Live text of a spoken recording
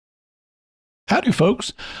Howdy,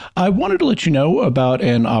 folks. I wanted to let you know about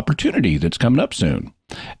an opportunity that's coming up soon.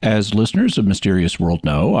 As listeners of Mysterious World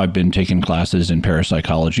know, I've been taking classes in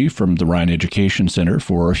parapsychology from the Rhine Education Center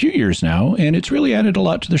for a few years now, and it's really added a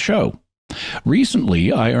lot to the show.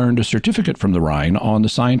 Recently, I earned a certificate from the Rhine on the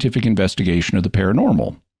scientific investigation of the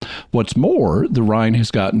paranormal. What's more, the Rhine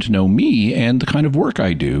has gotten to know me and the kind of work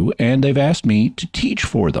I do, and they've asked me to teach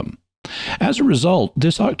for them. As a result,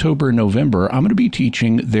 this October and November, I'm going to be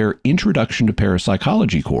teaching their Introduction to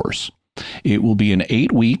Parapsychology course. It will be an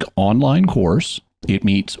 8-week online course. It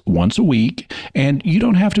meets once a week, and you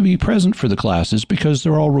don't have to be present for the classes because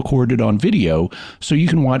they're all recorded on video, so you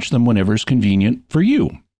can watch them whenever it's convenient for you.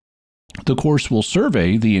 The course will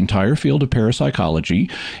survey the entire field of parapsychology,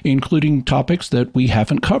 including topics that we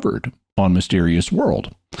haven't covered on Mysterious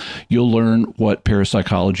World. You'll learn what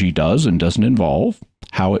parapsychology does and doesn't involve,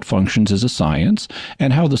 how it functions as a science,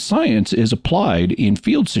 and how the science is applied in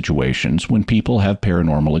field situations when people have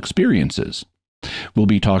paranormal experiences. We'll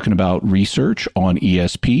be talking about research on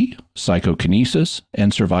ESP, psychokinesis,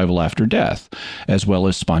 and survival after death, as well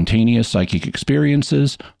as spontaneous psychic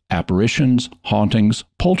experiences, apparitions, hauntings,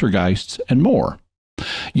 poltergeists, and more.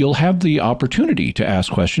 You'll have the opportunity to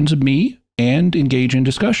ask questions of me and engage in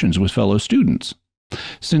discussions with fellow students.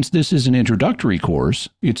 Since this is an introductory course,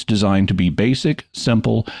 it's designed to be basic,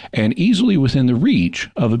 simple, and easily within the reach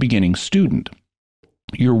of a beginning student.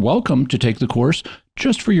 You're welcome to take the course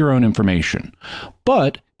just for your own information.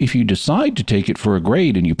 But if you decide to take it for a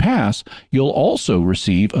grade and you pass, you'll also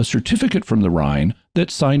receive a certificate from the Rhine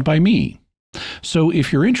that's signed by me. So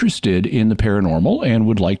if you're interested in the paranormal and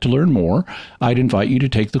would like to learn more, I'd invite you to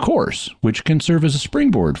take the course, which can serve as a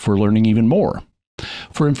springboard for learning even more.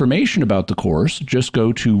 For information about the course, just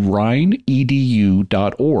go to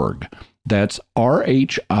rhineedu.org. That's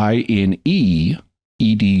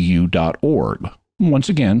RHINE-EDU.org. Once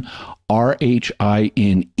again,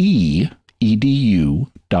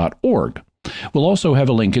 RHINE-EDU.org. We'll also have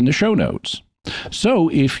a link in the show notes. So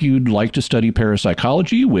if you'd like to study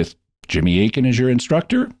parapsychology with Jimmy Akin as your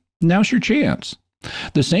instructor, now's your chance.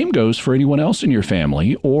 The same goes for anyone else in your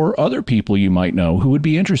family or other people you might know who would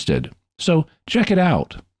be interested. So check it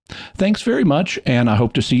out. Thanks very much, and I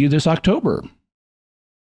hope to see you this October.